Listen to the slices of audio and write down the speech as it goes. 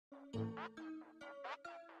Hey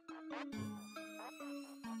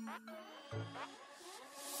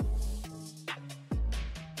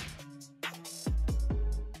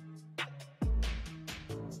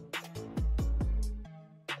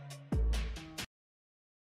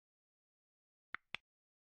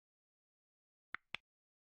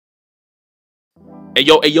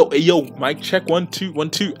yo, hey yo, hey yo, mic check 1 2 1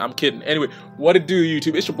 2. I'm kidding. Anyway, what it do,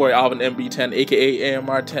 YouTube? It's your boy Alvin MB10, aka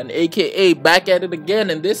AMR10, aka back at it again,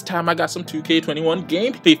 and this time I got some 2K21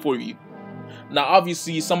 gameplay for you. Now,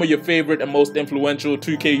 obviously, some of your favorite and most influential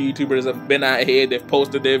 2K YouTubers have been out here. They've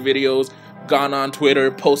posted their videos, gone on Twitter,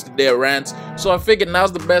 posted their rants. So I figured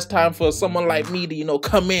now's the best time for someone like me to, you know,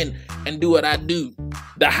 come in and do what I do.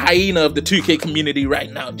 The hyena of the 2K community right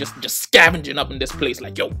now, just scavenging up in this place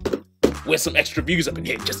like, yo, where's some extra views up in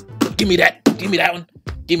here? Just give me that one,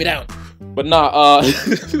 give me that one. But nah,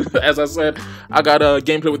 as I said, I got a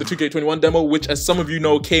gameplay with the 2K21 demo, which, as some of you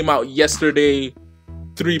know, came out yesterday,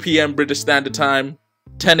 3 p.m. British Standard Time,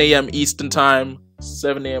 10 a.m. Eastern Time,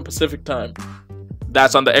 7 a.m. Pacific Time.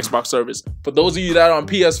 That's on the Xbox service. For those of you that are on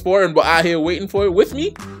PS4 and were out here waiting for it with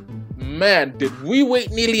me, man, did we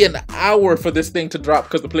wait nearly an hour for this thing to drop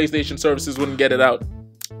because the PlayStation services wouldn't get it out.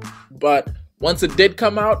 But once it did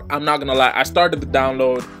come out, I'm not gonna lie, I started the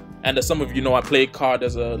download, and as some of you know, I play COD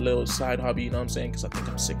as a little side hobby, you know what I'm saying? Because I think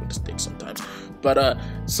I'm sick with the stick sometimes. But,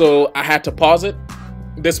 so I had to pause it.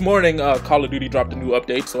 This morning, Call of Duty dropped a new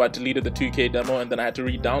update, so I deleted the 2K demo, and then I had to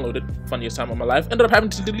re-download it. Funniest time of my life. Ended up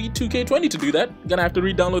having to delete 2K20 to do that. Gonna have to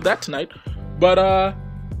re-download that tonight. But,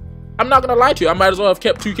 I'm not gonna lie to you, I might as well have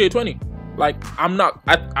kept 2K20. Like,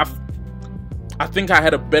 I think I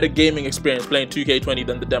had a better gaming experience playing 2K20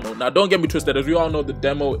 than the demo. Now, don't get me twisted. As we all know, the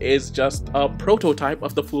demo is just a prototype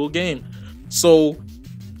of the full game. So,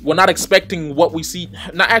 we're not expecting what we see.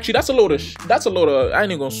 Now, actually, that's a load of, I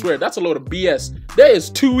ain't even gonna swear, that's a load of BS. There is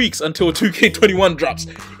 2 weeks until 2K21 drops.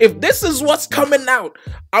 If this is what's coming out,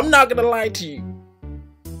 I'm not gonna lie to you.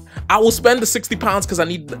 I will spend the £60 because I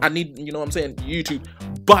need, you know what I'm saying, YouTube.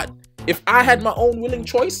 But if I had my own willing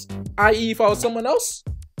choice, i.e. if I was someone else,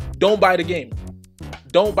 don't buy the game.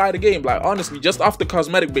 Don't buy the game. Like, honestly, just off the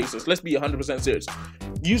cosmetic basis, let's be 100% serious.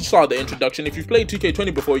 You saw the introduction. If you've played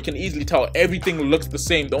 2K20 before, you can easily tell everything looks the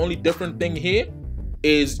same. The only different thing here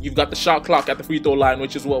is you've got the shot clock at the free throw line,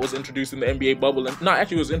 which is what was introduced in the NBA bubble. And no,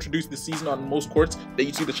 actually, it was introduced this season on most courts, that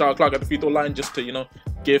you see the shot clock at the free throw line just to, you know,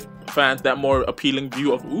 give fans that more appealing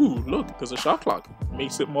view of, ooh, look, there's a shot clock.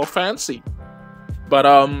 Makes it more fancy. But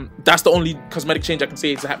that's the only cosmetic change I can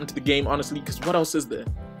say has happened to the game, honestly, because what else is there?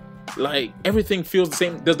 Like, everything feels the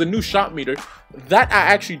same. There's the new shot meter that I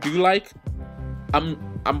actually do like.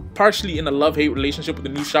 I'm partially in a love-hate relationship with the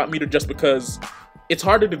new shot meter just because it's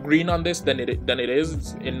harder to green on this than it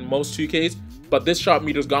is in most 2Ks. But this shot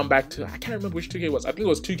meter's gone back to, I can't remember which 2K it was. I think it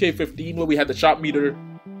was 2K15 where we had the shot meter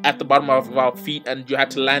at the bottom of our feet and you had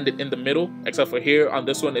to land it in the middle. Except for here on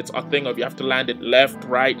this one, it's a thing of you have to land it left,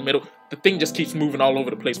 right, middle. The thing just keeps moving all over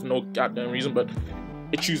the place for no goddamn reason, but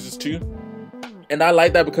it chooses to. And I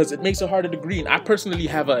like that because it makes it harder to green. I personally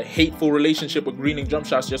have a hateful relationship with greening jump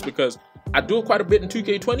shots just because I do it quite a bit in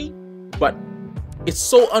 2K20, but it's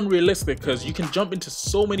so unrealistic because you can jump into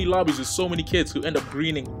so many lobbies with so many kids who end up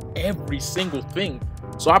greening every single thing.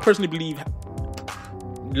 So I personally believe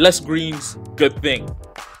less greens, good thing.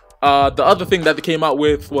 The other thing that they came out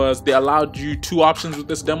with was they allowed you 2 options with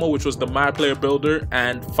this demo, which was the My Player Builder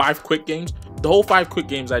and 5 quick games. The whole 5 quick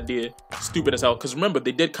games idea, stupid as hell. Because remember,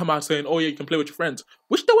 they did come out saying, oh yeah, you can play with your friends.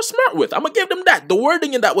 Which they were smart with. I'm going to give them that. The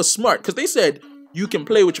wording in that was smart. Because they said, you can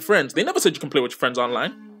play with your friends. They never said you can play with your friends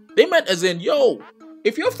online. They meant as in, yo,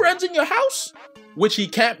 if your friend's in your house, which he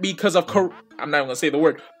can't be because of, I'm not even going to say the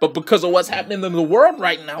word, but because of what's happening in the world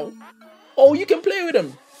right now, oh, you can play with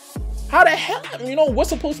him. How the hell, you know, we're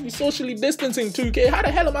supposed to be socially distancing 2K. How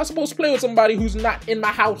the hell am I supposed to play with somebody who's not in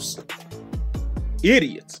my house?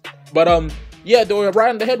 Idiots. But, yeah, they were right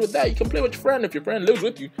on the head with that. You can play with your friend if your friend lives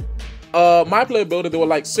with you. My Player Builder, they were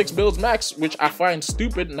like 6 builds max, which I find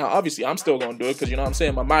stupid. Now, obviously, I'm still gonna do it because, you know what I'm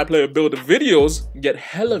saying, my Player Builder videos get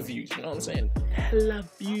hella views. You know what I'm saying? Hella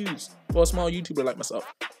views. For a small YouTuber like myself.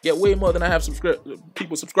 Get way more than I have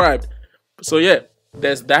people subscribed. So, yeah,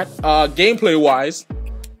 there's that. Gameplay-wise,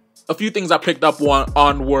 a few things I picked up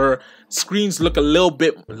on were screens look a little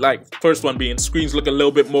bit, like, first one being screens look a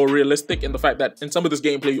little bit more realistic in the fact that in some of this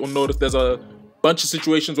gameplay you'll notice there's a bunch of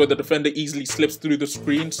situations where the defender easily slips through the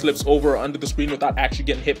screen, slips over or under the screen without actually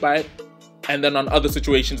getting hit by it. And then on other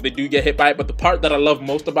situations they do get hit by it. But the part that I love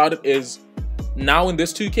most about it is now in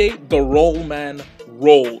this 2K, the roll man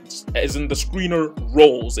rolls, as in the screener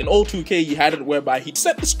rolls. In old 2K you had it whereby he'd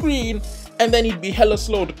set the screen and then he'd be hella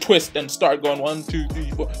slow to twist and start going 1, 2,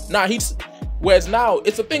 3, 4. Nah, whereas now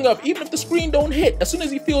it's a thing of even if the screen don't hit, as soon as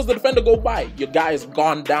he feels the defender go by, your guy is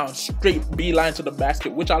gone down straight beeline to the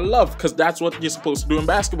basket, which I love because that's what you're supposed to do in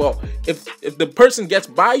basketball. If the person gets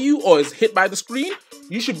by you or is hit by the screen,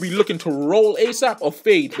 you should be looking to roll ASAP or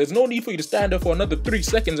fade. There's no need for you to stand there for another 3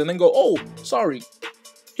 seconds and then go, oh, sorry.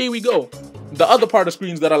 Here we go. The other part of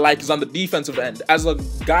screens that I like is on the defensive end. As a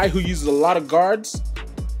guy who uses a lot of guards,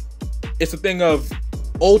 it's a thing of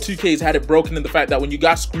old 2Ks had it broken in the fact that when you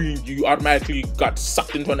got screened, you automatically got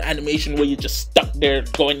sucked into an animation where you're just stuck there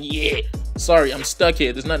going, yeah, sorry, I'm stuck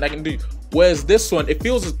here. There's nothing I can do. Whereas this one, it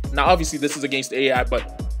feels, now obviously this is against AI,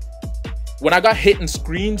 but when I got hit in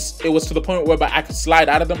screens, it was to the point whereby I could slide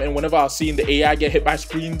out of them, and whenever I was seeing the AI get hit by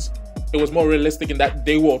screens, it was more realistic in that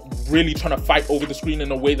they were really trying to fight over the screen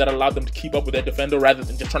in a way that allowed them to keep up with their defender rather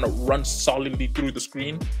than just trying to run solidly through the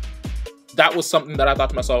screen. That was something that I thought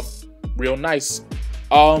to myself, real nice.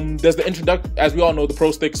 There's the introduction, as we all know, the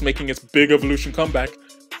Pro Stick's making its big evolution comeback,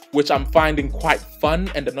 which I'm finding quite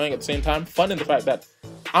fun and annoying at the same time. Fun in the fact that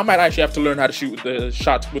I might actually have to learn how to shoot the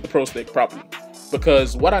shots with the Pro Stick properly.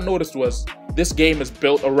 Because what I noticed was this game is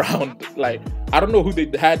built around, like, I don't know who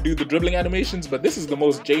they had do the dribbling animations, but this is the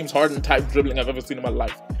most James Harden type dribbling I've ever seen in my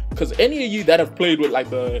life. Because any of you that have played with like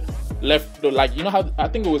the left, like, you know how I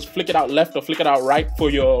think it was flick it out left or flick it out right for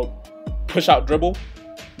your push out dribble?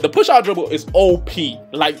 The push out dribble is OP.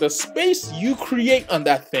 Like, the space you create on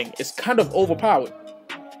that thing is kind of overpowered.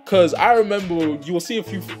 Because I remember, you will see a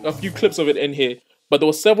few clips of it in here, but there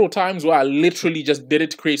were several times where I literally just did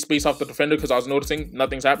it to create space off the defender because I was noticing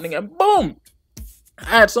nothing's happening, and boom!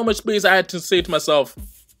 I had so much space I had to say to myself,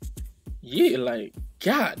 yeah, like,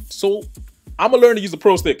 God. So I'm gonna learn to use the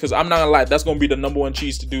Pro Stick because I'm not gonna lie, that's gonna be the #1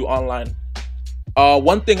 cheese to do online.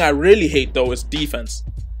 One thing I really hate though is defense.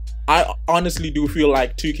 I honestly do feel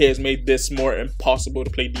like 2K has made this more impossible to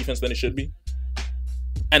play defense than it should be.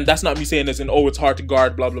 And that's not me saying as in, oh, it's hard to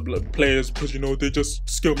guard blah blah blah players because, you know, they just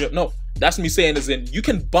skill me up. No, that's me saying as in, you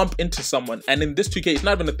can bump into someone, and in this 2K, it's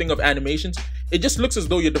not even a thing of animations. It just looks as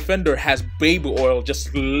though your defender has baby oil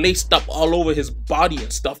just laced up all over his body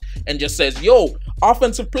and stuff, and just says, yo,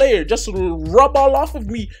 offensive player, just rub all off of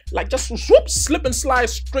me, like just whoop, slip and slide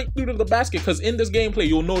straight through to the basket. Because in this gameplay,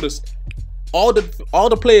 you'll notice all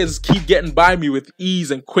the players keep getting by me with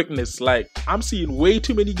ease and quickness. Like, I'm seeing way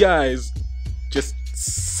too many guys just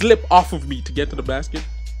slip off of me to get to the basket.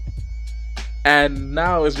 And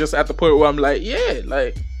now it's just at the point where I'm like, yeah,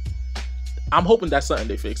 like, I'm hoping that's something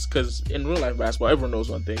they fix. Because in real life basketball, everyone knows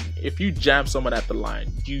one thing: if you jam someone at the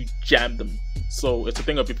line, you jam them. So it's a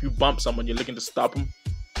thing of, if you bump someone, you're looking to stop them.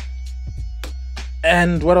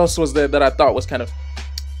 And what else was there that I thought was kind of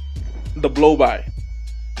the blow by?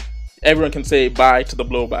 Everyone can say bye to the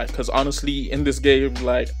blow by, because honestly, in this game,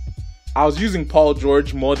 like, I was using Paul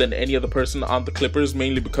George more than any other person on the Clippers,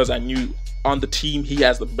 mainly because I knew on the team he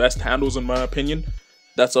has the best handles, in my opinion.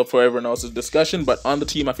 That's up for everyone else's discussion, but on the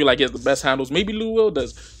team I feel like he has the best handles. Maybe Lou Will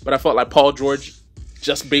does, but I felt like Paul George,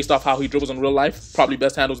 just based off how he dribbles in real life, probably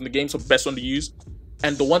best handles in the game, so best one to use.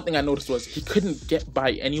 And the one thing I noticed was he couldn't get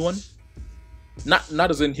by anyone. Not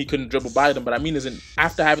as in he couldn't dribble by them, but I mean as in,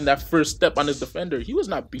 after having that first step on his defender, he was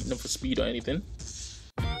not beating him for speed or anything.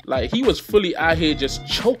 Like, he was fully out here just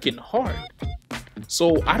choking hard.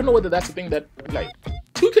 So I don't know whether that's the thing that, like,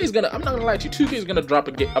 2K is gonna, I'm not gonna lie to you, 2K is gonna drop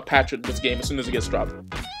a patch of this game as soon as it gets dropped.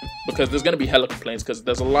 Because there's gonna be hella complaints, because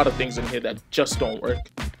there's a lot of things in here that just don't work.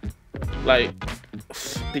 Like,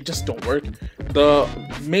 they just don't work. The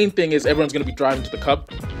main thing is everyone's gonna be driving to the cup,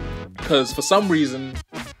 because for some reason,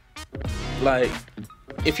 like,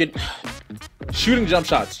 if you're shooting jump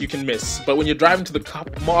shots, you can miss. But when you're driving to the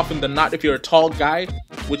cup, more often than not, if you're a tall guy,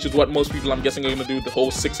 which is what most people, I'm guessing, are gonna do with the whole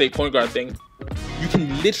 6'8" point guard thing, you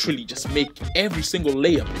can literally just make every single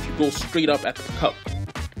layup if you go straight up at the cup.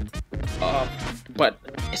 But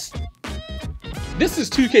this is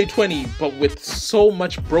 2K20, but with so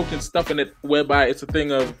much broken stuff in it, whereby it's a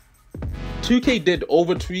thing of 2K did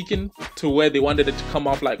over tweaking to where they wanted it to come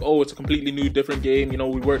off like, oh, it's a completely new, different game. You know,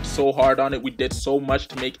 we worked so hard on it. We did so much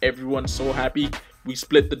to make everyone so happy. We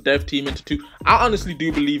split the dev team into two. I honestly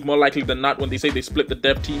do believe, more likely than not, when they say they split the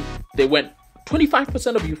dev team, they went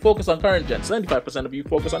 25% of you focus on current gen, 75% of you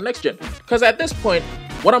focus on next gen. Because at this point,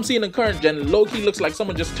 what I'm seeing in current gen low-key looks like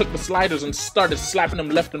someone just took the sliders and started slapping them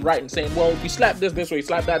left and right and saying, well, if we slap this way,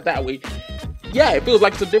 slap that way. Yeah, it feels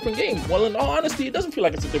like it's a different game. Well, in all honesty, it doesn't feel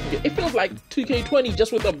like it's a different game. It feels like 2K20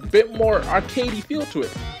 just with a bit more arcadey feel to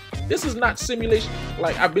it. This is not simulation.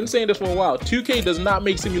 Like, I've been saying this for a while. 2K does not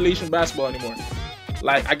make simulation basketball anymore.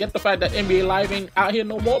 Like, I get the fact that NBA Live ain't out here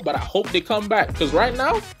no more, but I hope they come back. Because right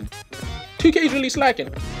now, 2K is really slacking.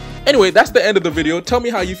 Anyway, that's the end of the video. Tell me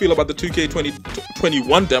how you feel about the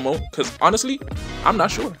 2K21 demo, because honestly, I'm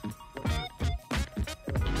not sure.